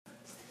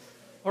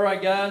All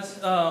right, guys.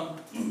 Go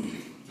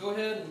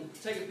ahead and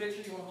take a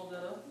picture. You want to hold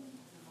that up?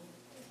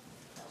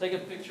 Take a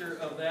picture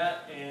of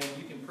that, and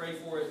you can pray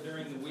for it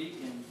during the week.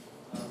 And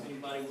if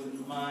anybody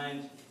wouldn't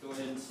mind, go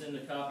ahead and send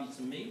a copy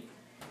to me.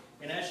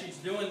 And as she's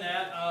doing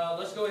that,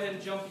 let's go ahead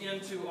and jump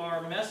into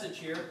our message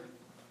here.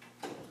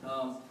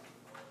 Here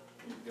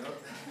you go.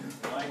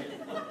 I like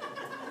it.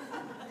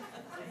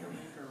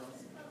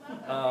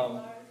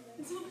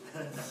 I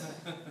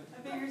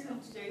figure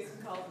since Jason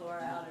called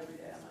Laura out every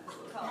day, I might as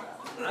well call her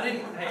out.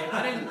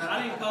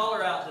 I didn't call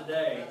her out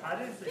today. I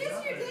didn't say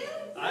Yes, you nothing.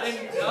 did. I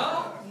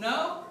didn't.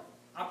 No.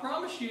 I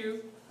promise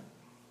you,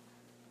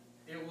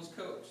 it was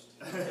coached.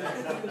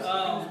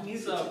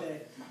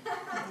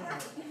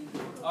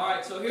 All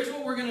right. So here's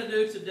what we're going to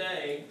do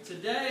today.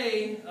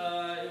 Today,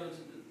 it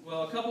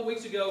was a couple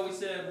weeks ago. We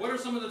said, what are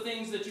some of the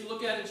things that you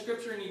look at in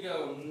Scripture and you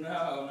go,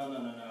 no.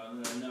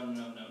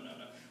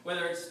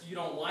 Whether it's you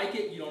don't like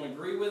it, you don't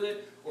agree with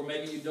it, or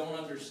maybe you don't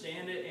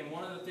understand it. And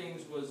one of the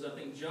things was, I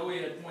think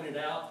Joey had pointed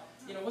out,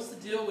 what's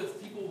the deal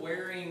with people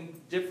wearing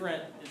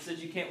different, it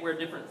says you can't wear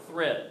different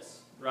threads,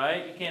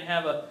 right? You can't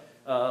have a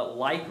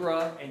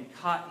lycra and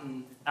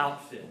cotton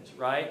outfit,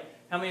 right?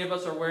 How many of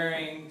us are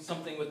wearing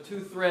something with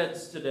two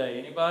threads today?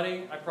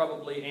 Anybody? I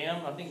probably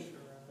am. I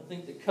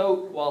think the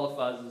coat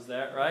qualifies as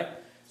that, right?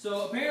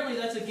 So apparently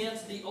that's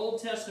against the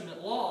Old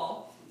Testament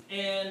law,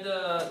 and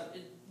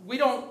we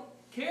don't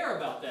care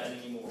about that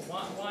anymore.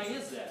 Why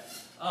is that?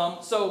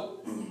 So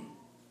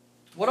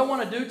what I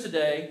want to do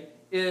today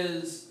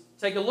is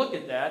take a look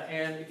at that.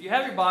 And if you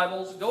have your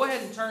Bibles, go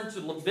ahead and turn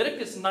to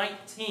Leviticus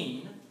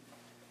 19.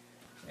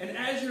 And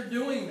as you're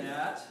doing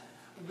that,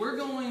 we're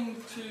going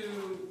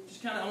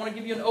to I want to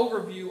give you an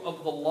overview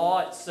of the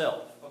law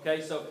itself. Okay,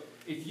 so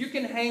if you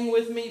can hang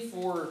with me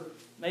for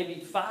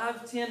maybe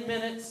 5-10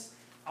 minutes,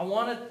 I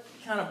want to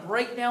kind of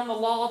break down the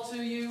law to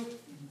you.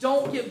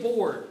 Don't get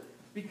bored,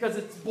 because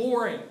it's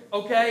boring,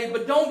 okay?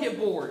 But don't get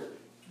bored.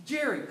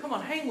 Jerry, come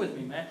on, hang with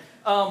me, man.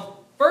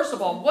 First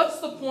of all, what's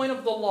the point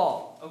of the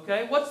law,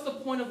 okay? What's the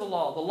point of the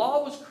law? The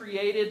law was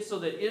created so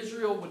that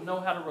Israel would know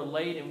how to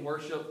relate and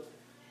worship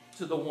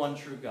to the one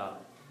true God.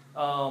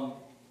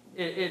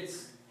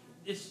 It's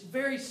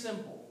very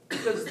simple,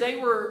 because they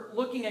were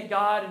looking at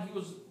God, and He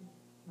was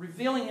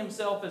revealing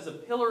Himself as a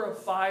pillar of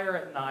fire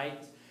at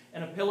night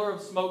and a pillar of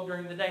smoke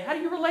during the day. How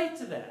do you relate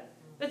to that?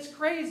 That's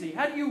crazy.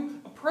 How do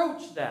you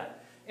approach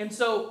that? And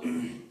so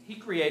He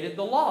created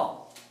the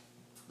law.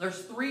 There's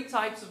 3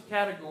 types of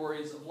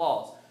categories of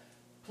laws.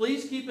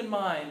 Please keep in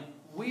mind,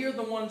 we are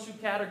the ones who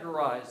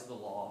categorize the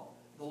law.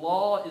 The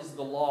law is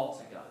the law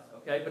to God,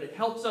 okay? But it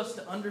helps us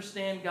to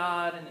understand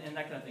God and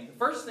that kind of thing. The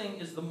first thing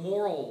is the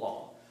moral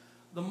law.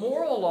 The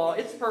moral law,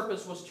 its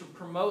purpose was to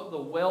promote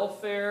the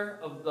welfare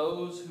of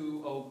those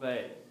who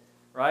obey,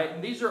 right?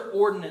 And these are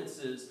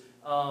ordinances,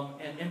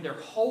 and they're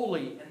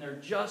holy, and they're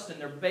just,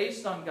 and they're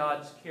based on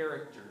God's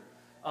character.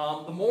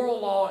 The moral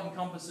law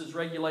encompasses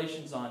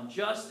regulations on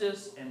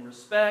justice and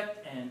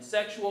respect and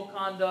sexual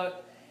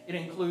conduct. It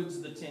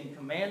includes the 10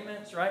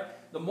 Commandments, right?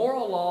 The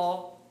moral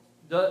law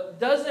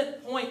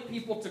doesn't point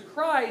people to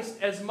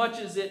Christ as much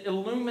as it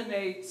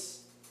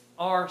illuminates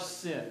our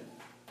sin.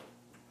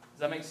 Does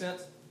that make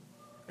sense?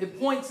 It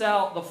points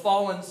out the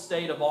fallen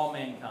state of all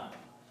mankind.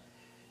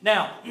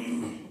 Now,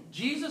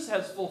 Jesus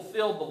has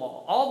fulfilled the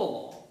law, all the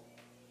law,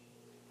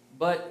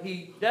 but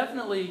He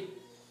definitely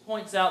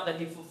points out that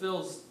He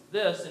fulfills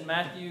this in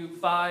Matthew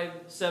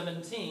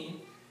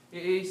 5:17.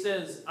 He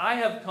says, I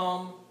have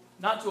come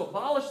not to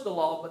abolish the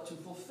law, but to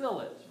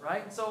fulfill it,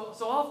 right? So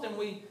often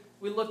we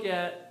look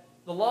at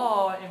the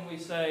law and we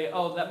say,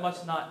 oh, that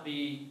must not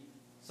be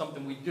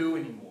something we do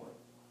anymore.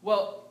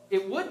 Well,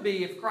 it would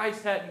be if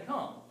Christ hadn't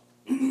come.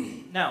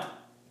 Now,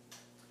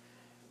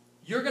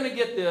 you're going to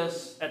get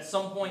this at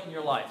some point in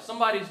your life.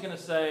 Somebody's going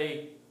to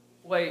say,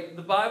 wait,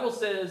 the Bible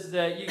says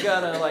that you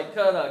got to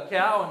cut a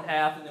cow in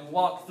half and then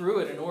walk through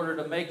it in order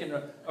to make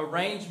an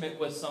arrangement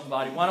with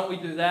somebody. Why don't we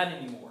do that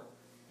anymore?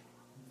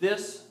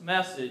 This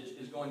message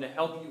is going to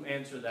help you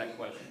answer that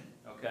question,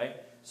 okay?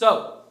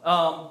 So,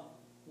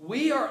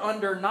 we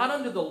are not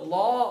under the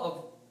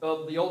law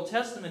of the Old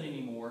Testament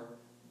anymore,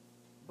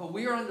 but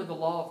we are under the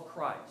law of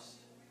Christ,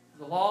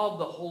 the law of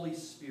the Holy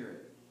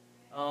Spirit.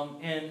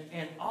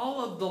 And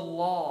all of the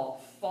law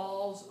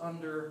falls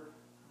under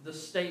the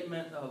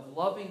statement of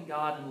loving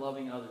God and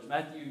loving others.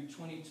 Matthew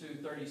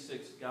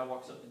 22:36, a guy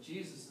walks up to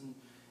Jesus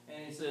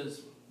and he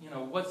says,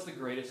 what's the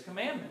greatest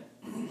commandment?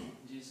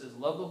 Jesus says,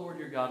 love the Lord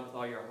your God with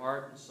all your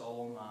heart and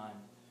soul and mind.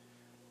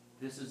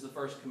 This is the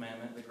first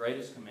commandment, the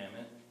greatest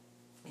commandment.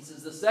 He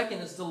says, the second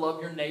is to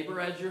love your neighbor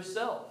as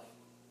yourself.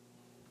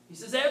 He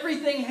says,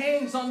 everything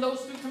hangs on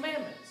those 2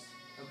 commandments.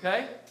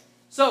 Okay?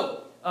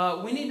 So,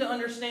 we need to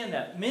understand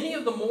that. Many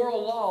of the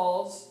moral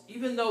laws,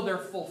 even though they're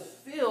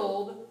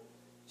fulfilled,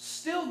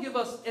 still give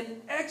us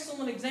an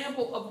excellent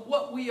example of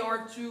what we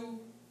are to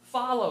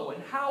follow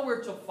and how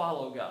we're to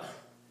follow God.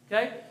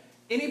 Okay?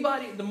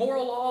 Anybody, the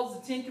moral laws,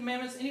 the 10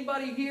 Commandments,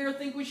 anybody here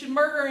think we should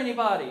murder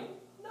anybody?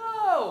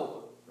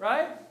 No!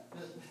 Right?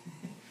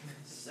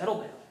 Settle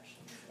down.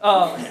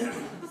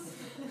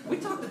 We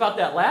talked about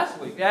that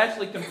last week. I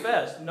actually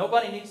confessed.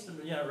 Nobody needs to,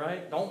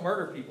 right? Don't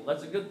murder people.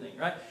 That's a good thing,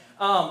 right?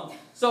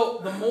 So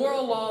the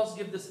moral laws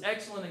give this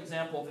excellent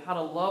example of how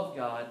to love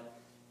God.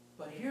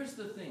 But here's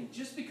the thing.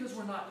 Just because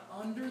we're not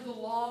under the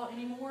law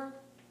anymore,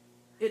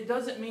 it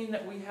doesn't mean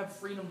that we have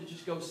freedom to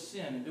just go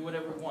sin and do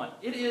whatever we want.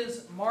 It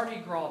is Mardi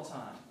Gras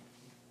time,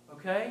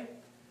 okay?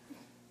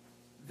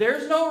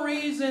 There's no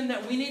reason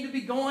that we need to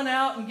be going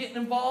out and getting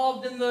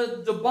involved in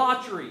the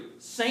debauchery.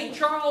 St.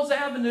 Charles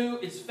Avenue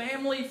is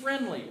family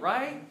friendly,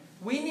 right?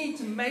 We need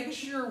to make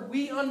sure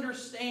we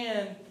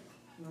understand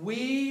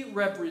we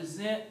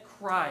represent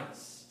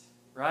Christ,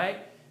 right?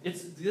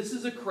 This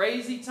is a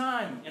crazy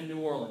time in New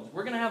Orleans.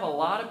 We're going to have a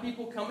lot of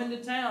people come into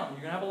town.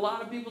 You're going to have a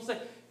lot of people say,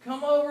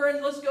 come over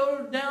and let's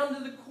go down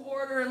to the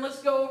quarter and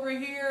let's go over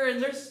here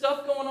and there's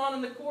stuff going on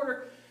in the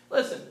quarter.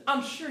 Listen,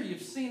 I'm sure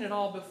you've seen it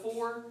all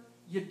before.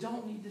 You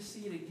don't need to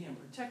see it again.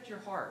 Protect your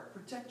heart.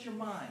 Protect your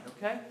mind,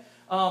 okay?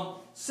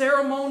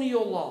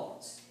 Ceremonial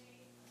laws.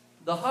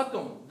 The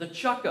hukum, the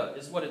chukka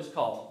is what it's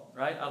called,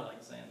 right? I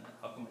like saying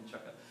that, hukum and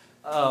chukka.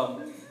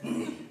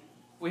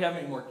 We have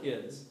any more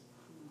kids?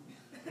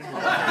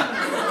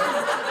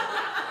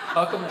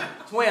 Hukum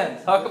and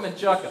twins, hukum and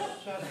chukka.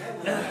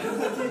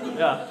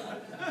 Yeah.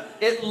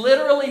 It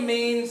literally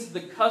means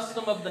the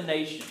custom of the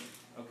nation,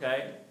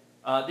 okay?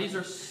 These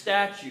are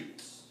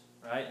statutes,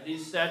 right?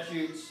 These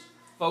statutes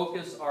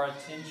focus our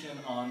attention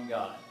on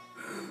God.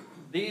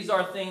 These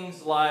are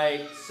things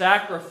like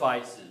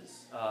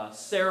sacrifices,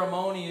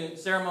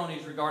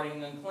 ceremonies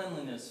regarding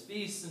uncleanliness,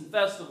 feasts and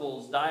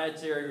festivals,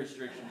 dietary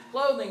restrictions,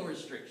 clothing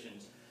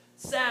restrictions,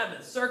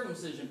 Sabbath,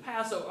 circumcision,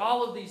 Passover,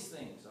 all of these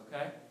things,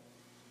 okay?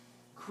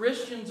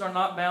 Christians are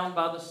not bound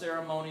by the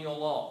ceremonial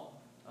law.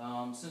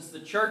 Since the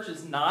church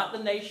is not the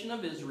nation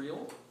of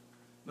Israel,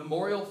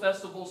 memorial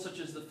festivals such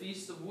as the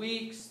Feast of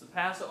Weeks, the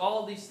Passover,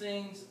 all of these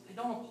things, they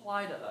don't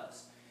apply to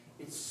us.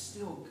 It's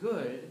still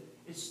good.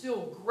 It's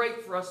still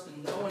great for us to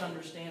know and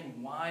understand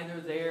why they're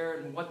there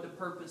and what the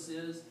purpose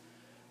is.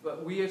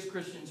 But we as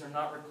Christians are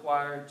not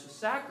required to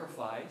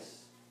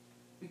sacrifice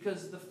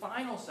because the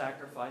final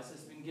sacrifice has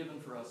been given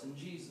for us in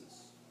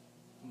Jesus.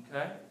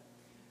 Okay?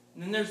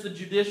 And then there's the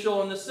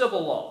judicial and the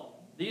civil law.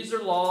 These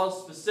are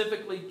laws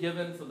specifically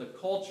given for the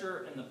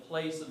culture and the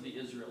place of the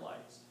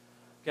Israelites.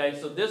 Okay,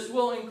 so this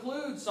will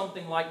include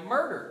something like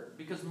murder,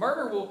 because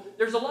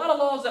there's a lot of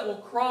laws that will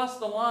cross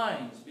the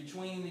lines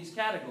between these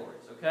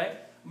categories, okay?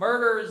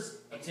 Murder is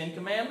a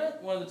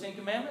one of the Ten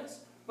Commandments,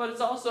 but it's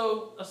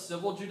also a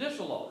civil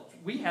judicial law.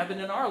 We have it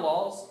in our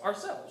laws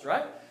ourselves,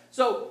 right?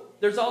 So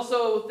there's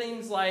also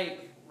things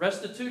like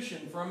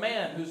restitution for a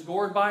man who's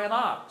gored by an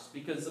ox,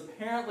 because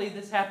apparently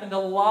this happened a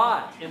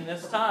lot in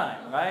this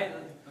time, right?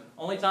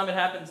 Only time it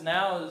happens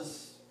now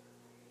is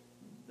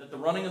at the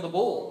running of the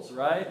bulls,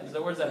 right?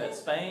 Where's that at?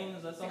 Spain?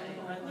 Is that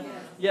something right there?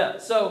 Yeah,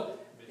 so...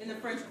 In the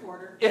French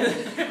Quarter. In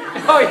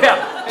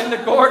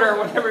the quarter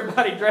when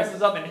everybody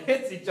dresses up and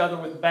hits each other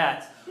with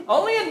bats.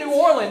 Only in New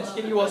Orleans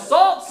can you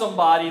assault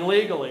somebody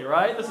legally,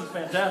 right? This is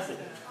fantastic.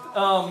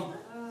 I'm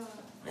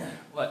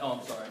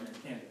sorry.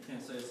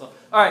 Can't say it. All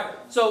right,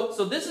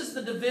 so this is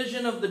the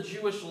division of the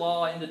Jewish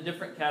law into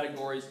different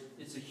categories.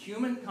 It's a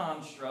human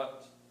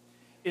construct.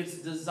 It's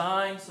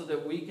designed so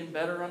that we can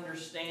better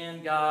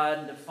understand God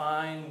and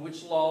define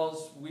which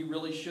laws we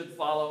really should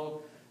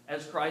follow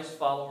as Christ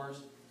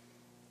followers.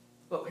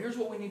 But here's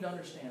what we need to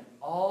understand.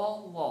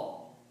 All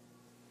law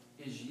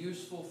is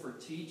useful for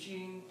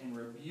teaching and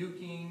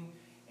rebuking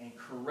and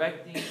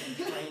correcting and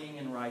training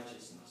in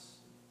righteousness.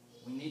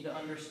 We need to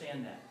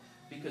understand that.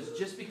 Because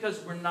just because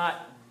we're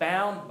not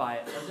bound by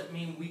it doesn't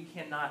mean we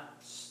cannot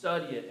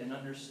study it and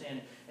understand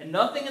it. And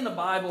nothing in the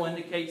Bible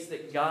indicates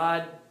that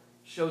God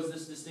shows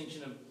this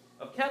distinction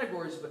of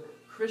categories, but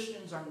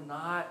Christians are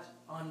not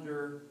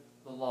under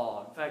the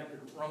law. In fact,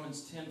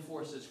 Romans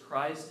 10:4 says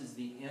Christ is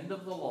the end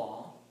of the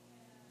law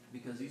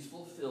because he's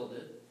fulfilled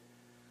it,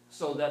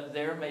 so that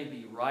there may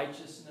be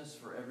righteousness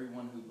for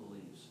everyone who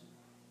believes.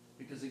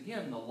 Because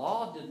again, the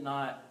law did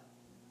not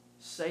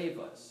save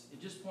us.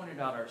 It just pointed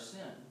out our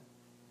sin.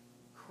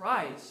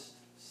 Christ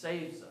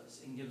saves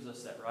us and gives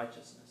us that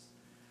righteousness.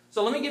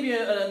 So let me give you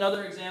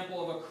another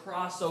example of a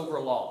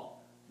crossover law,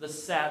 the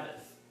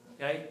Sabbath.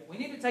 Okay? We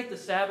need to take the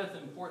Sabbath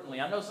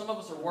importantly. I know some of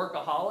us are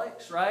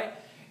workaholics, right?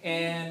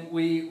 And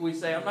we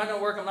say, I'm not going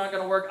to work, I'm not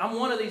going to work. I'm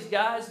one of these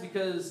guys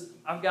because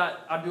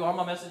I do all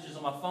my messages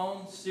on my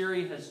phone.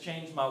 Siri has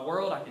changed my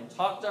world. I can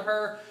talk to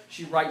her.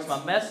 She writes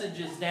my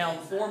messages down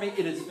for me.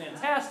 It is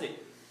fantastic.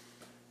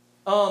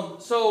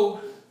 So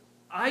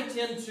I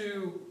tend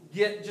to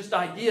get just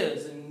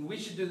ideas, and we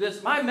should do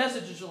this. My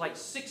messages are like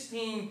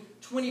 16,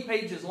 20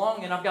 pages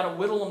long, and I've got to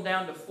whittle them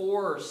down to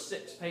 4 or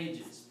 6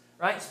 pages.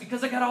 Right? It's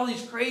because I got all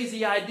these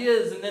crazy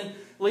ideas, and then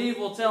Lee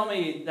will tell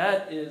me,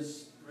 that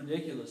is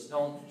ridiculous.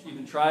 Don't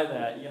even try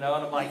that, And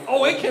I'm like,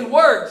 oh, it can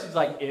work. She's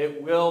like,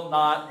 it will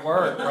not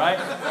work, right?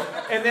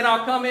 And then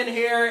I'll come in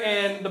here,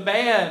 and the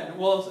band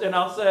and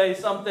I'll say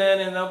something,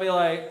 and they'll be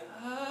like,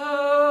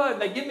 oh, and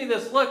they give me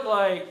this look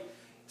like,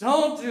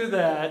 don't do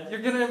that.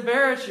 You're going to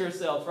embarrass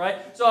yourself,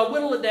 right? So I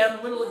whittle it down,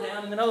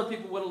 and then other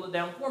people whittle it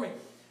down for me.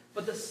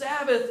 But the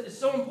Sabbath is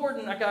so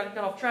important. I got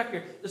off track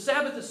here. The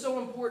Sabbath is so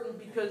important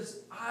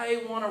because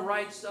I want to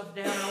write stuff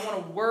down and I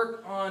want to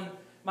work on,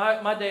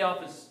 my day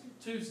off is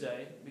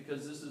Tuesday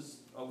because this is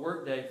a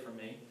work day for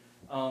me.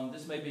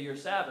 This may be your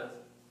Sabbath.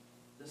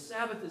 The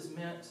Sabbath is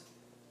meant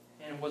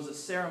and was a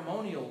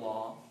ceremonial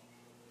law,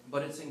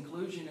 but its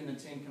inclusion in the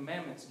Ten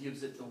Commandments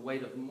gives it the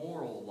weight of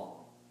moral law,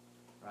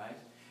 right?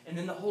 And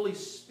then the Holy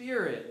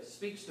Spirit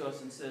speaks to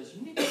us and says,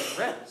 you need to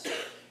rest.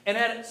 And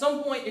at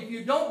some point, if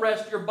you don't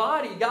rest your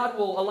body, God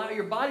will allow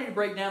your body to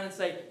break down and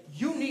say,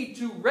 you need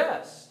to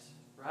rest,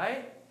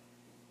 right?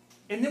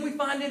 And then we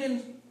find it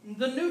in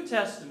the New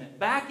Testament,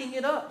 backing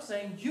it up,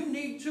 saying, you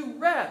need to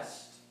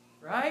rest,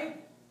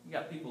 right? You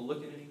got people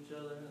looking at each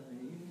other.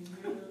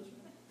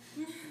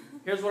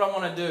 Here's what I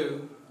want to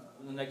do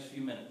in the next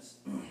few minutes.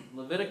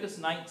 Leviticus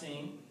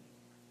 19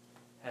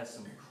 has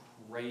some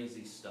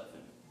crazy stuff in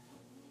it.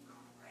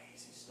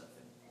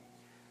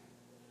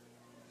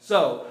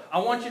 So, I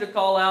want you to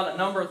call out a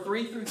number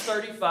 3 through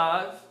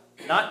 35,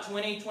 not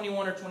 20,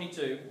 21, or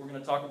 22. We're going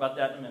to talk about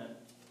that in a minute.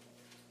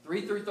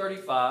 3 through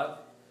 35,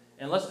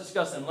 and let's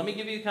discuss them. Let me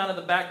give you kind of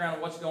the background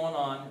of what's going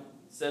on. It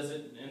says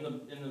it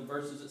in the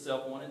verses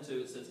itself, 1 and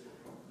 2. It says,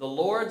 the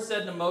Lord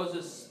said to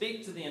Moses,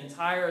 speak to the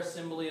entire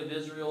assembly of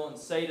Israel and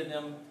say to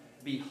them,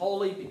 be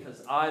holy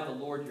because I, the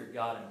Lord your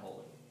God, am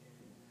holy.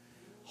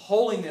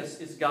 Holiness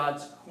is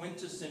God's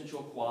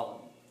quintessential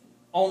quality.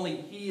 Only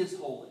He is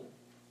holy.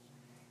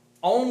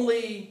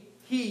 Only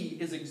He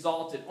is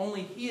exalted.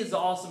 Only He is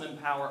awesome in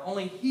power.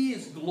 Only He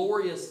is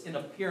glorious in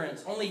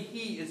appearance. Only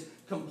He is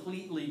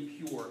completely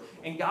pure.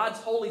 And God's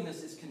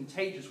holiness is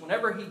contagious.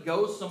 Whenever He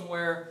goes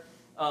somewhere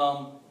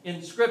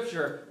in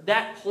Scripture,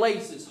 that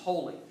place is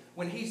holy.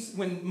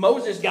 When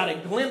Moses got a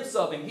glimpse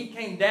of Him, He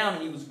came down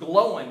and He was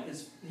glowing.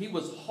 He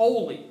was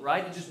holy,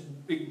 right?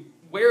 It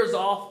wears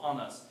off on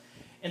us.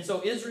 And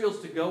so Israel's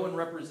to go and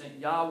represent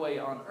Yahweh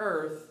on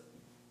earth,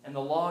 and the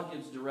law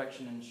gives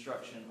direction and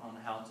instruction on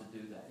how to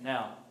do that.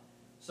 Now,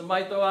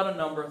 somebody throw out a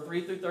number,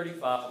 3 through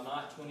 35,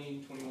 not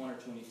 20, 21, or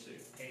 22.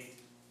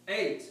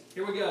 8.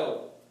 Here we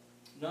go.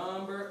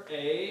 Number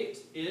 8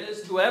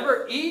 is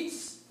whoever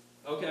eats.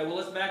 Okay, well,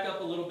 let's back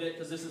up a little bit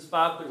because this is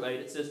 5 through 8.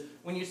 It says,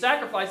 when you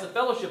sacrifice a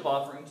fellowship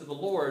offering to the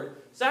Lord,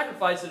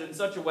 sacrifice it in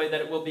such a way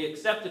that it will be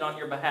accepted on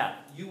your behalf.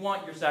 You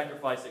want your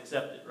sacrifice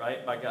accepted,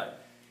 right, by God.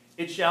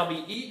 It shall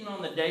be eaten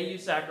on the day you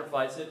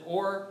sacrifice it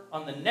or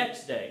on the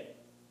next day.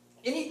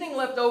 Anything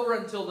left over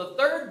until the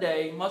third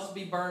day must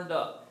be burned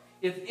up.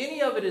 If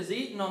any of it is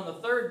eaten on the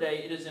third day,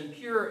 it is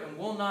impure and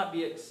will not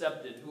be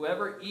accepted.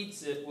 Whoever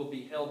eats it will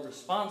be held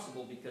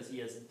responsible because he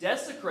has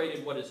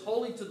desecrated what is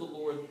holy to the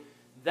Lord.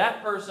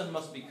 That person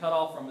must be cut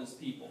off from his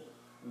people.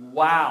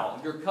 Wow,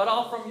 you're cut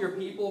off from your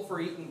people for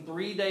eating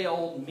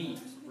 3-day-old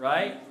meat,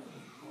 right?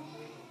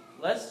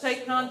 Let's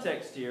take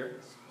context here.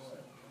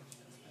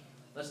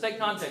 Let's take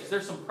context.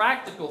 There's some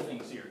practical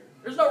things here.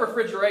 There's no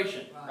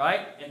refrigeration,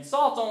 right? And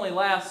salt only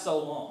lasts so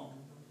long.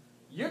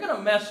 You're going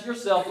to mess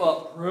yourself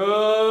up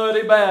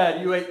pretty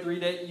bad. You eat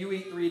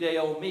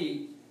 3-day-old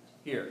meat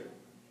here.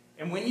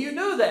 And when you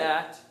do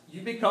that,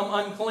 you become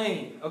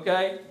unclean,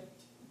 okay?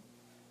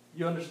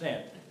 You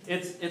understand?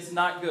 It's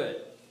not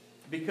good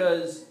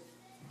because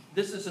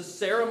this is a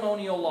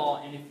ceremonial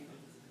law, and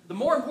the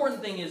more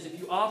important thing is if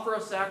you offer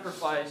a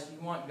sacrifice,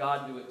 you want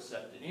God to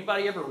accept it.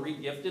 Anybody ever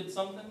re-gifted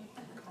something?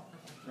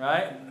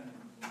 Right?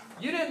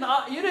 You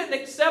didn't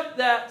accept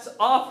that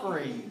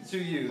offering to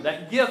you,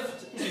 that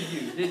gift to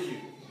you, did you?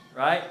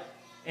 Right?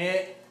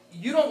 And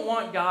you don't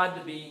want God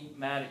to be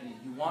mad at you.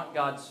 You want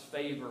God's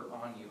favor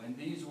on you. And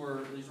these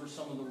were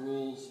some of the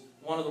rules,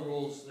 one of the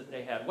rules that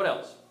they had. What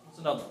else? What's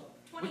another one?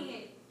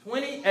 28.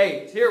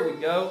 28. Here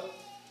we go.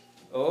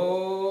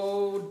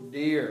 Oh,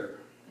 dear.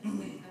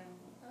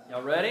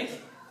 Y'all ready?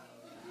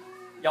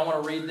 Y'all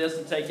want to read this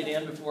and take it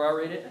in before I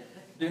read it?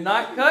 Do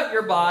not cut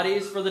your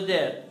bodies for the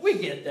dead. We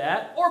get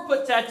that. Or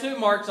put tattoo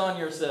marks on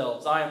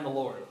yourselves. I am the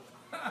Lord.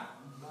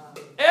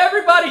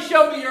 Everybody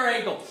show me your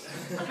ankles.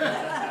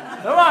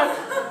 Come on.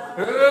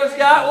 Who's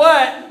got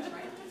what?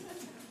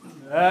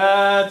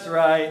 That's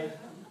right.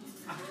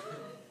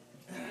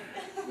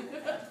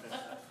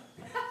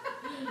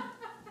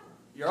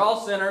 You're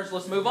all sinners.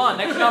 Let's move on.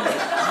 Next number.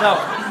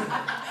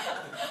 No.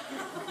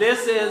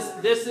 This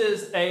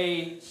is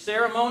a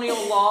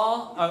ceremonial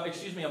law,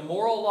 a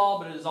moral law,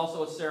 but it is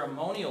also a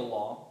ceremonial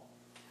law.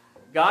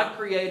 God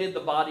created the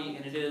body,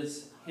 and it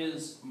is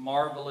His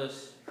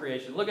marvelous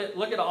creation. Look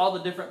at all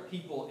the different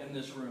people in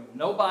this room.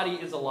 Nobody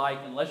is alike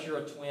unless you're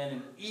a twin,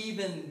 and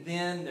even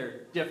then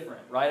they're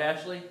different. Right,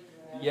 Ashley?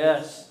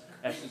 Yes.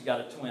 Ashley's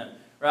got a twin.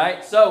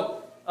 Right?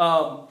 So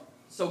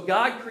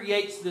God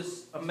creates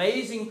this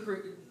amazing,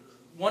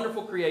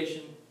 wonderful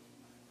creation,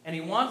 and He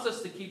wants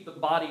us to keep the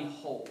body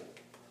whole.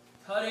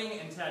 Cutting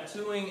and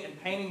tattooing and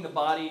painting the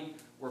body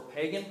were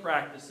pagan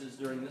practices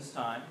during this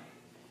time,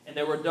 and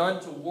they were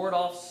done to ward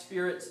off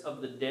spirits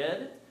of the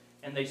dead,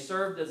 and they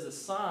served as a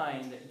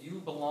sign that you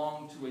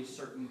belong to a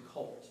certain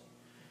cult.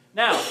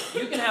 Now,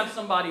 you can have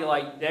somebody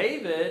like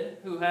David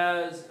who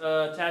has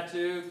a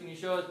tattoo. Can you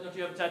show us? Don't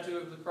you have a tattoo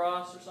of the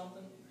cross or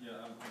something? Yeah,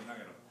 I mean, I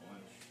got a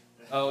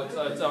Oh,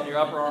 it's on your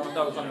upper arm. I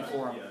thought it was on your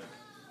forearm.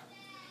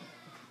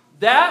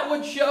 That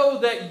would show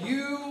that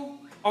you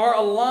are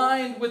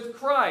aligned with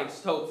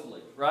Christ,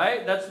 hopefully,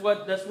 right? That's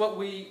what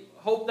we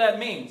hope that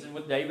means. And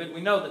with David,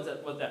 we know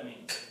that's what that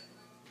means.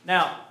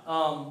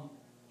 Now,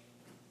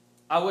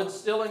 I would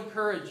still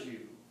encourage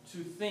you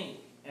to think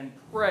and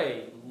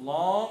pray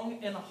long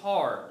and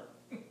hard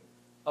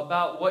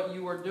about what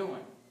you are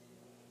doing.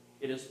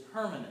 It is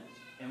permanent.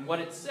 And what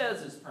it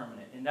says is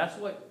permanent. And that's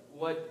what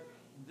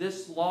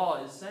this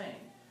law is saying.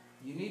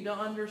 You need to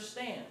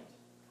understand.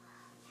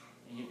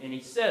 And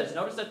he says,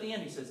 notice at the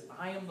end, he says,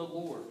 I am the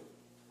Lord.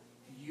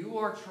 You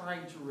are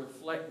trying to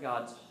reflect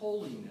God's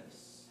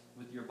holiness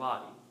with your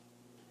body.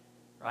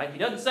 Right? He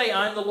doesn't say,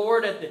 I am the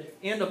Lord at the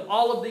end of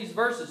all of these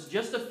verses,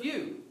 just a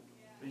few.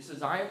 But he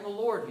says, I am the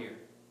Lord here.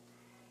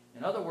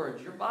 In other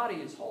words, your body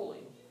is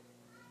holy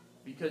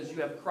because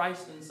you have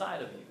Christ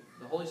inside of you,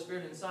 the Holy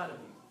Spirit inside of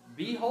you.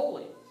 Be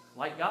holy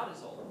like God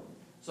is holy.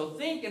 So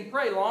think and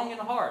pray long and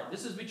hard.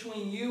 This is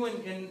between you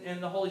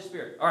and the Holy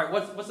Spirit. All right,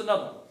 what's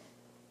another one?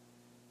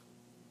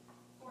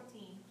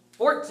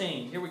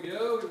 14. Here we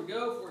go.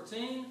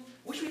 14.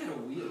 Wish we had a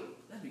wheel.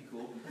 That'd be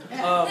cool.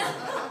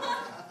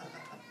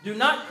 Do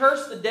not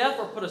curse the deaf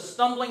or put a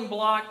stumbling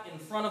block in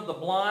front of the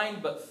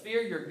blind, but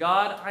fear your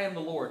God. I am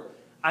the Lord.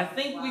 I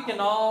think we can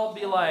all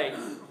be like,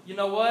 you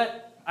know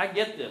what? I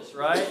get this,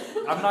 right?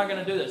 I'm not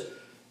going to do this.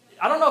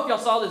 I don't know if y'all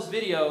saw this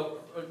video.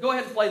 Go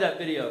ahead and play that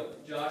video,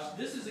 Josh.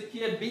 This is a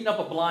kid beating up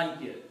a blind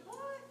kid.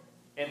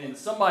 And then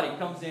somebody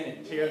comes in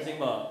and tears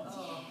him up.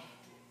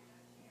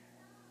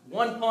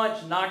 One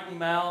punch knocked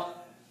him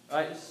out.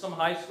 Right? It's some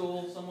high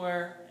school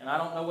somewhere. And I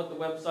don't know what the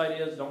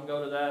website is. Don't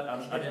go to that.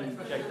 I didn't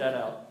check that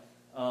out.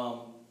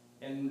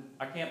 And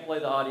I can't play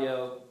the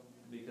audio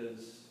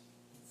because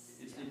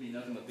it'd be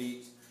nothing but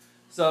beats.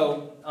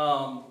 So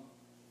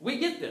we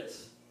get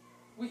this.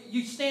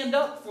 You stand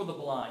up for the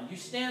blind. You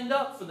stand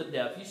up for the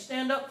deaf. You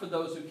stand up for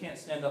those who can't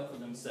stand up for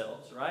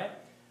themselves, right?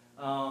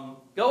 Go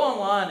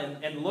online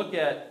and look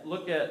at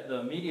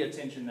the media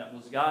attention that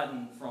was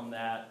gotten from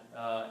that.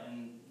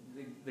 And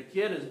the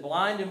kid is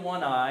blind in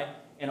one eye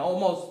and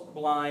almost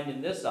blind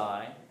in this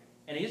eye,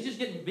 and he's just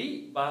getting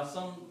beat by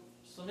some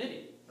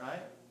idiot,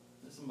 right?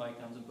 Somebody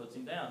comes and puts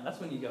him down. That's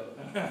when you go,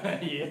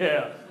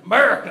 yeah,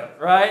 America,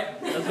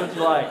 right? That's what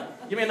you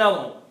like. Give me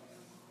another one.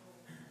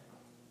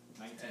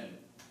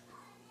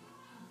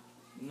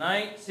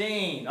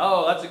 19.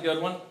 Oh, that's a good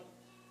one.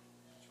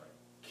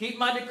 Keep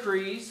my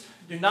decrees.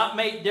 Do not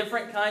make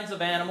different kinds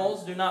of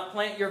animals. Do not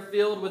plant your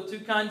field with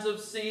 2 kinds of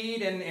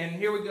seed. And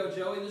here we go,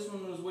 Joey. This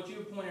one was what you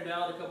pointed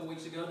out a couple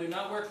weeks ago. Do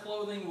not wear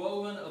clothing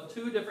woven of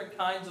 2 different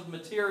kinds of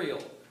material.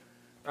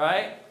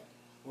 Right?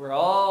 We're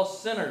all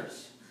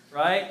sinners.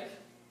 Right?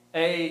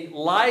 A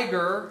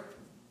liger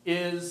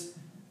is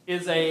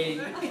a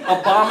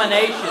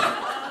abomination.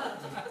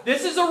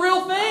 This is a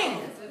real thing.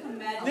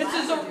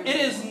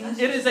 It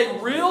is a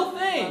real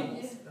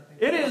thing.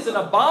 It is an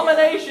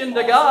abomination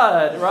to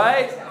God,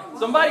 right?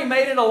 Somebody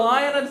made it a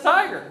lion and a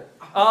tiger.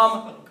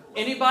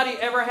 Anybody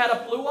ever had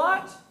a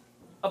pluot?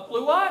 A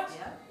pluot?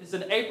 It's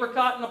an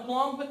apricot and a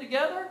plum put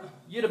together.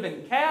 You'd have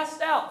been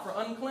cast out for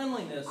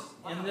uncleanliness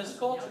in this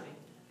culture.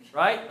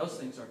 Right? Those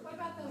things are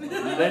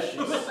delicious.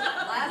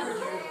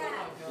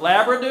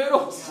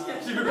 Labradoodles?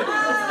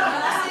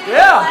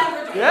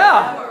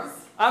 Yeah.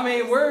 I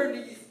mean,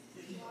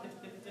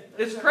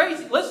 it's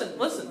crazy.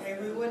 Listen. Hey,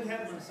 we wouldn't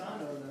have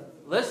Monsanto though.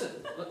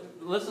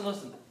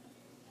 Listen.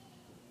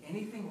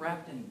 Anything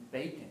wrapped in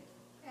bacon,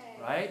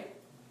 right?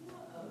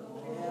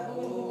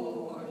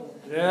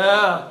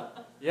 Yeah.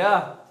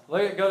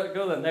 Go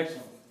to the next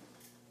one.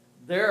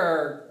 There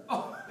are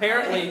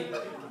apparently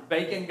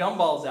bacon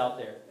gumballs out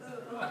there.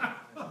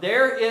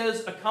 There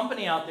is a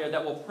company out there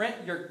that will print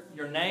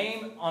your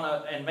name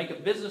and make a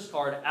business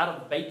card out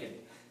of bacon.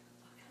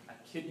 I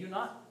kid you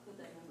not.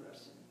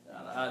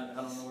 I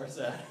don't know where it's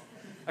at.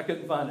 I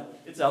couldn't find it.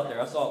 It's out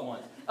there. I saw it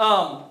once.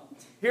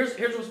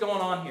 Here's what's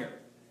going on here.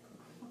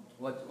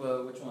 Which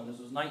one? This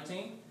was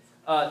 19.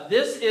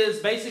 This is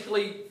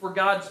basically for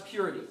God's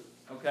purity.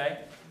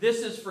 Okay?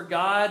 This is for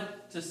God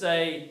to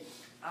say,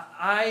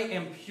 I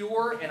am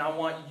pure and I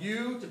want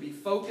you to be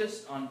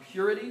focused on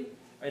purity.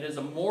 It is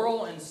a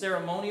moral and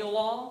ceremonial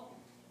law.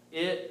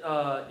 It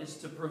is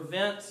to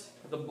prevent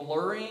the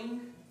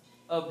blurring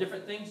of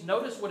different things.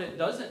 Notice what it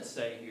doesn't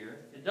say here.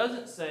 It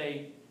doesn't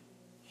say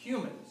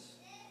humans,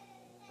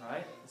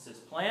 right? It says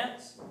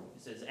plants.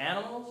 It says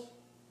animals.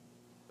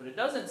 But it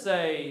doesn't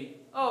say,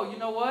 oh, you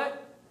know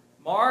what?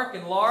 Mark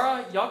and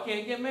Laura, y'all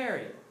can't get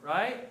married,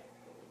 right?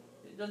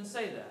 It doesn't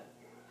say that.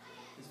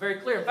 It's very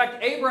clear. In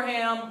fact,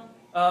 Abraham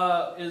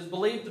is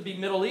believed to be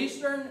Middle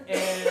Eastern,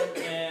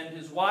 and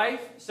his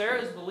wife,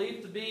 Sarah, is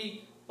believed to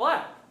be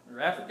black or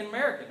African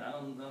American. I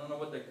don't know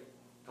what they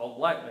called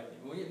black back then.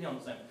 Well, you know what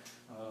I'm saying.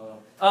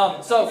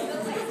 So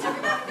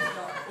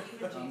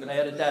I'm going to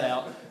edit that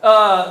out.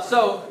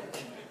 So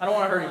I don't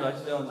want to hurt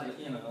anybody's feelings, but,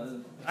 you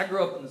know, I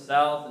grew up in the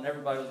South, and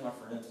everybody was my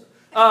friend.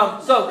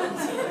 So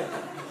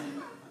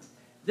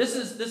this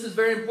is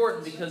very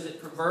important because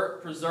it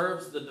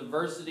preserves the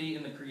diversity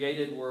in the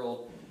created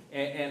world.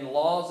 and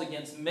laws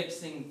against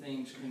mixing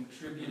things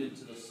contributed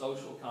to the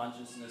social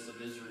consciousness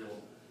of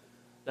Israel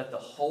that the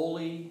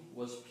holy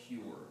was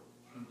pure.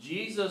 And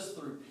Jesus,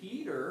 through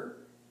Peter,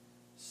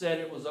 said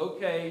it was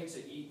okay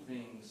to eat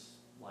things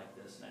like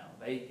this now.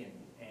 Bacon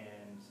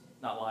and,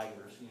 not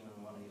ligers, you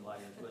don't want to eat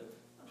ligers, but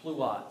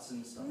pluots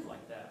and stuff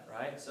like that,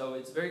 right? So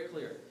it's very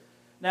clear.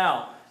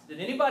 Now, did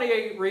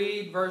anybody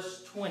read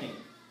verse 20?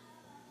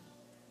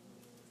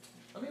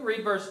 Let me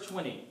read verse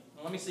 20.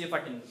 And let me see if I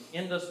can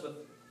end us with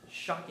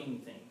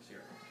shocking things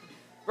here.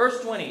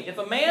 Verse 20. If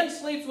a man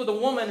sleeps with a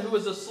woman who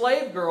is a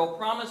slave girl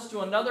promised to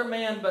another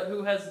man but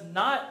who has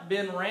not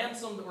been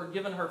ransomed or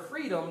given her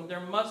freedom, there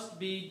must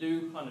be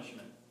due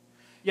punishment.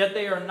 Yet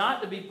they are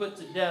not to be put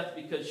to death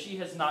because she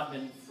has not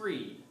been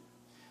freed.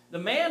 The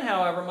man,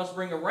 however, must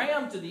bring a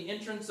ram to the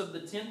entrance of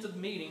the tent of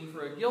meeting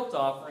for a guilt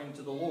offering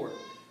to the Lord.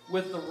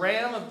 With the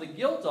ram of the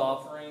guilt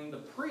offering, the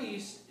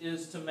priest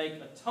is to make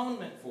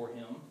atonement for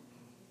him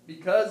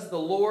because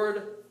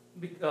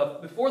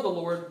before the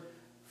Lord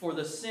for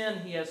the sin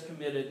he has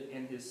committed,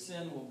 and his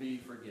sin will be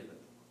forgiven.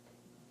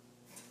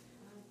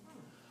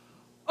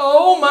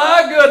 Oh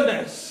my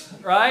goodness,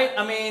 right?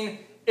 I mean,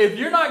 if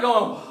you're not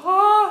going,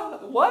 huh,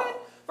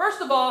 what?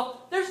 First of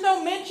all, there's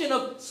no mention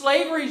of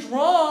slavery's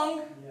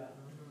wrong.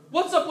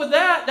 What's up with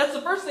that? That's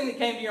the first thing that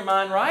came to your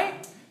mind,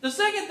 right? The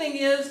second thing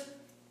is,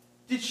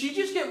 did she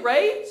just get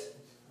raped?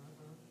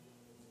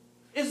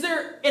 Is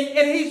there,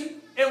 and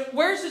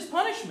where's his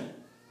punishment?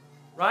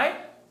 Right?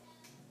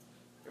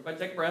 Everybody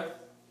take a breath.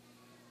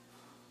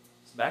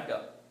 Let's back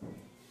up.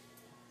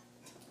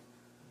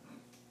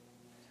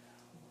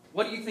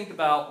 What do you think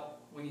about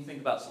when you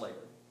think about slavery?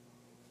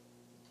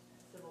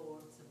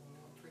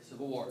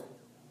 Civil War,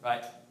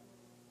 right?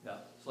 Yeah,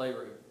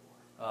 slavery.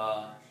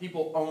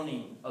 People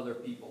owning other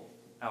people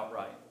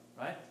outright,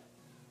 right?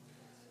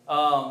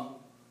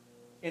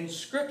 In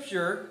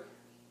Scripture,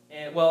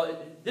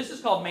 this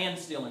is called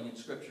man-stealing in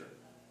Scripture.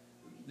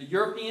 The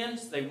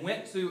Europeans, they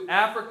went to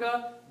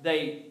Africa,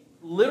 they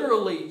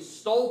literally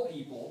stole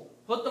people,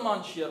 put them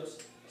on ships,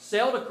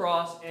 sailed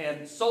across,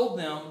 and sold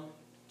them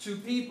to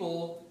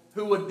people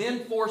who would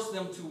then force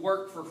them to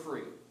work for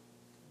free.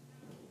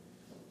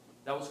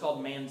 That was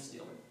called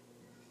man-stealing.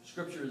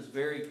 Scripture is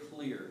very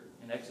clear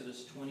in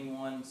Exodus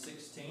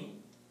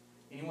 21:16.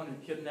 Anyone who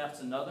kidnaps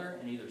another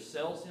and either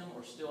sells him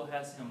or still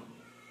has him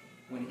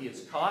when he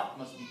is caught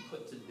must be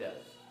put to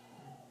death.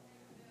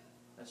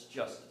 That's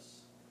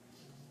justice.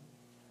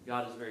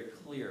 God is very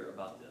clear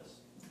about this.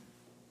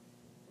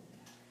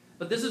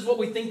 But this is what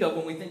we think of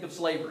when we think of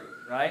slavery,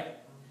 right?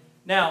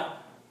 Now,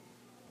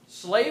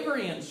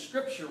 slavery in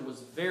Scripture was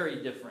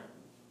very different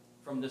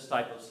from this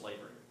type of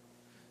slavery.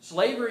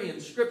 Slavery in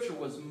Scripture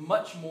was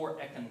much more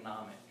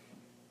economic.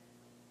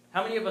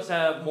 How many of us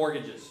have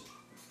mortgages?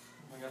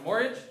 We got a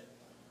mortgage?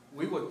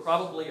 We would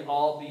probably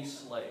all be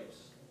slaves.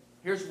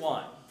 Here's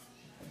why.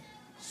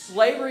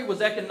 Slavery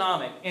was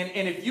economic.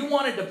 And if you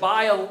wanted to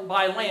buy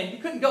land, you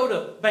couldn't go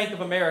to Bank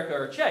of America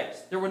or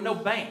Chase. There were no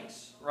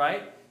banks,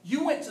 right?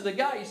 You went to the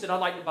guy, you said, I'd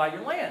like to buy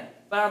your land,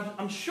 but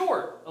I'm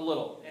short a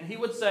little. And he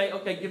would say,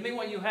 okay, give me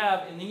what you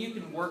have, and then you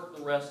can work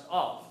the rest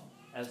off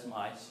as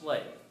my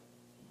slave.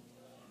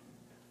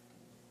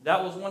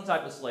 That was one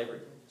type of slavery.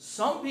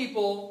 Some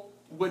people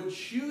would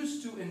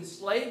choose to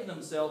enslave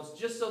themselves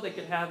just so they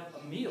could have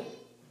a meal,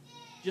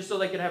 just so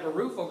they could have a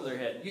roof over their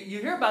head. You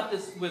hear about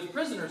this with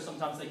prisoners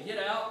sometimes. They get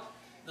out,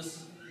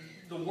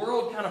 the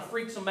world kind of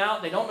freaks them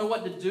out. They don't know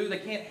what to do. They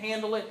can't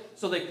handle it,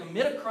 so they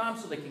commit a crime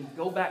so they can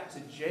go back to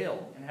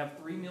jail and have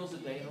 3 meals a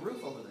day and a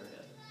roof over their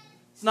head.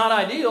 It's not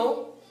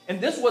ideal,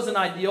 and this wasn't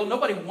ideal.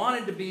 Nobody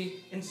wanted to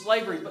be in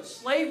slavery, but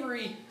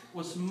slavery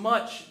was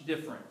much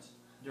different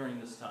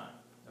during this time,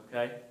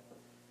 okay?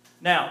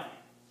 Now,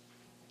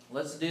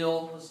 let's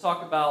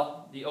talk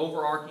about the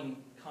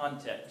overarching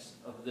context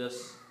of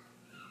this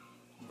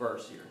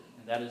verse here,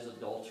 and that is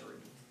adultery.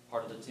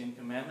 Part of the 10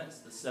 Commandments,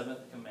 the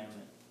 7th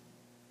commandment.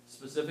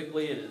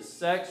 Specifically, it is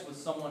sex with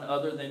someone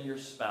other than your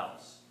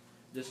spouse.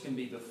 This can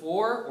be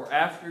before or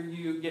after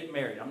you get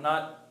married. I'm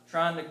not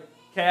trying to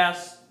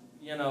cast,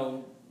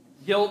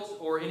 guilt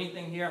or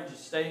anything here. I'm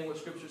just stating what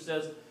Scripture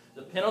says.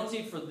 The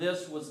penalty for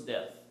this was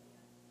death.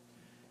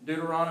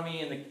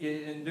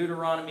 In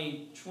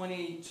Deuteronomy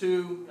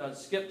 22,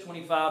 skip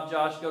 25,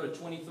 Josh, go to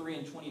 23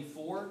 and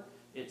 24.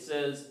 It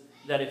says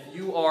that if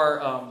you are,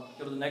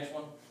 go to the next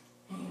one.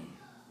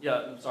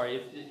 Yeah, I'm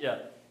sorry.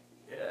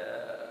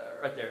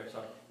 Right there,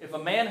 sorry. If a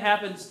man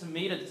happens to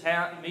meet in a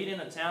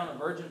town a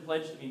virgin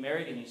pledged to be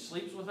married and he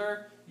sleeps with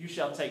her, you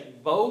shall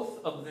take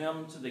both of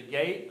them to the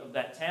gate of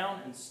that town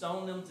and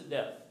stone them to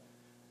death.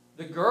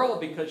 The girl,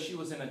 because she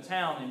was in a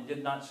town and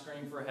did not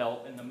scream for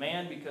help, and the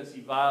man, because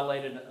he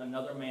violated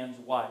another man's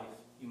wife,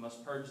 you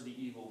must purge the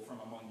evil from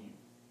among you.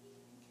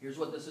 Here's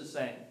what this is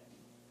saying.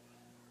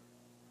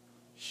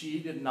 She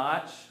did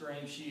not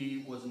scream.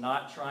 She was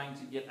not trying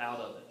to get out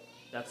of it.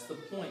 That's the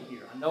point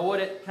here. I know what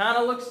it kind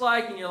of looks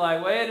like, and you're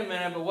like, wait a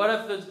minute, but what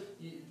if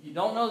you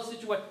don't know the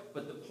situation?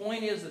 But the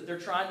point is that they're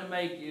trying to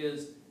make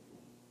is,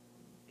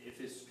 if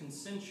it's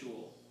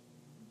consensual,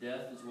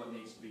 death is what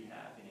needs to be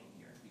happening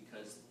here,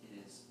 because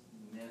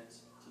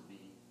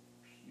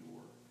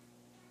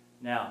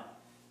Now,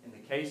 in the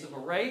case of a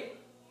rape,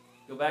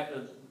 go back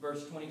to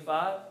verse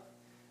 25.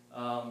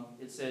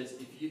 It says,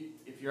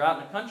 if you're out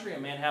in the country, a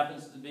man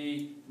happens to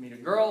meet a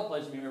girl,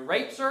 plays with her,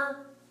 rapes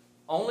her,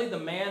 only the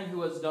man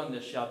who has done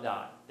this shall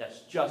die.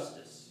 That's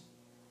justice.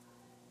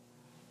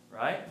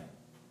 Right?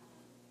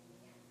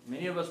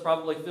 Many of us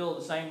probably feel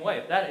the same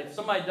way. If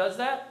somebody does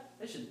that,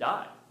 they should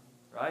die.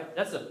 Right?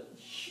 That's a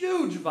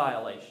huge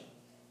violation.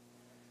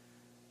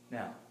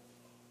 Now,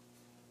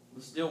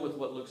 let's deal with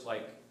what looks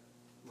like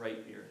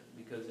rape here,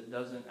 because it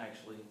doesn't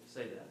actually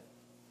say that.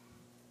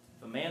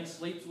 If a man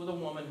sleeps with a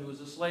woman who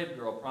is a slave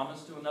girl,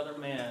 promised to another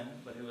man,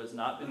 but who has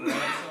not been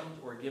ransomed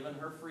or given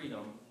her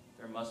freedom,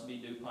 there must be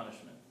due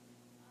punishment.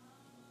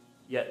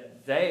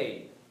 Yet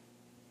they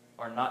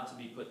are not to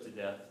be put to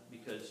death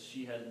because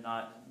she has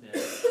not been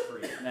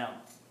free. Now,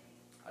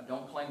 I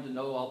don't claim to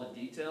know all the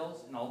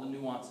details and all the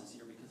nuances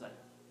here because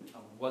I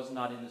was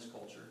not in this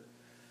culture.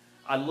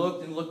 I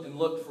looked and looked and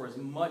looked for as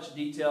much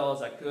detail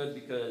as I could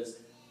because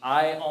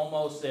I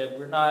almost said,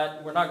 we're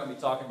not going to be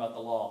talking about the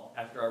law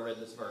after I read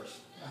this verse.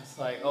 I was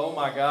like, oh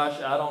my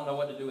gosh, I don't know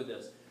what to do with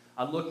this.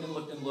 I looked and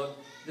looked and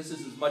looked. This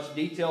is as much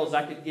detail as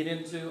I could get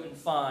into and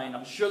find.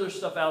 I'm sure there's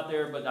stuff out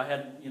there, but I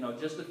had,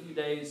 just a few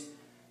days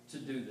to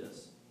do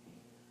this.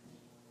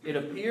 It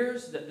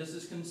appears that this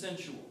is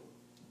consensual,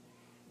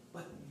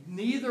 but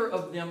neither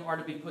of them are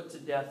to be put to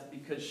death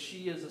because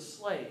she is a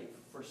slave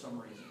for some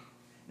reason.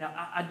 Now,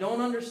 I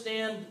don't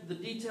understand the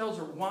details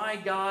or why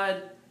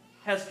God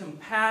has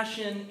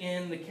compassion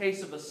in the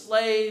case of a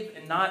slave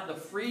and not the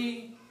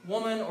free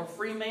woman or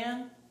free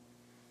man.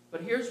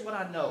 But here's what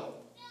I know.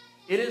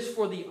 It is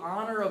for the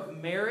honor of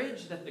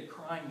marriage that the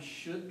crime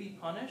should be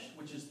punished,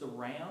 which is the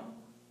ram.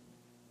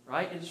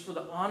 Right? It is for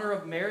the honor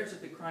of marriage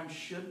that the crime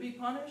should be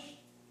punished,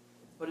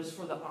 but it's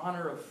for the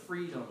honor of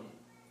freedom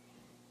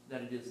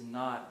that it is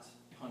not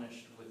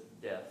punished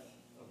with death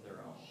of their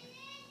own.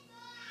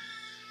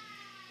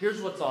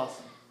 Here's what's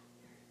awesome.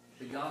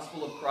 The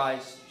gospel of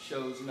Christ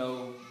shows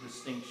no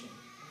distinction.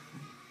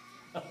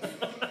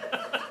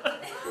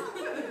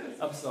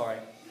 I'm sorry.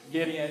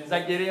 Gideon. Is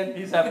that Gideon?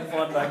 He's having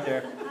fun back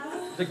there.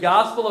 The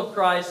gospel of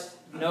Christ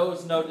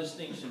knows no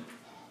distinction.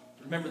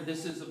 Remember,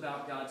 this is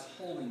about God's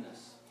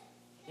holiness.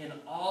 In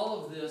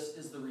all of this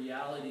is the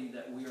reality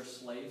that we are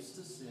slaves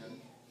to sin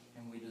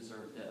and we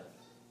deserve death.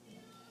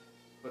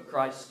 But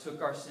Christ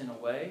took our sin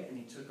away and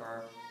He took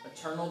our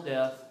eternal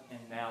death, and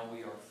now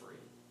we are free.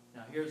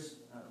 Now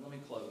let me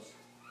close.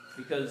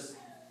 Because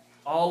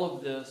all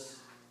of this,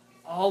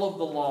 all of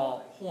the law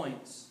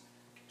points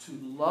to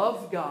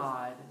love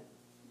God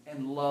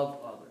and love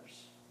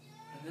others.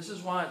 And this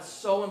is why it's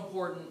so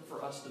important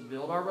for us to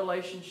build our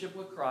relationship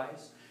with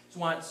Christ. It's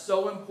why it's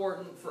so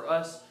important for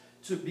us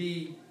to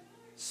be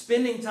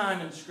spending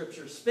time in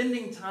Scripture,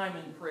 spending time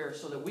in prayer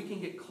so that we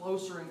can get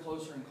closer and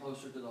closer and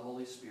closer to the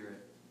Holy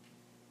Spirit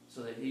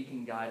so that He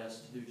can guide us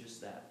to do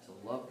just that, to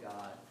love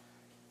God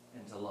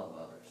and to love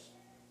others.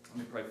 Let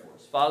me pray for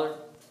us. Father,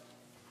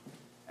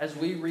 as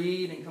we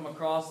read and come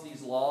across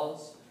these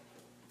laws,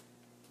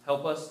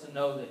 help us to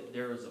know that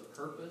there is a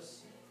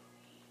purpose,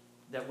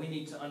 that we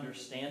need to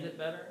understand it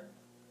better.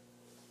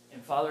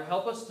 And Father,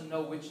 help us to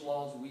know which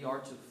laws we are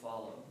to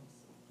follow.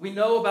 We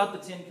know about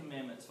the Ten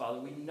Commandments, Father.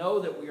 We know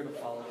that we are to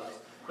follow those.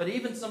 But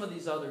even some of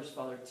these others,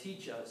 Father,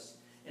 teach us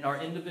in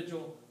our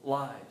individual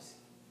lives.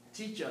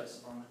 Teach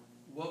us on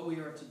what we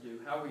are to do,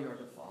 how we are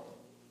to follow.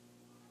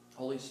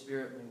 Holy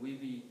Spirit, may we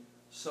be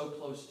so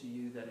close to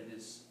You that it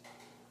is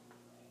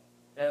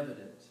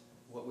evident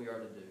what we are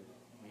to do.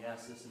 And we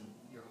ask this in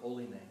Your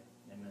holy name.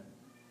 Amen.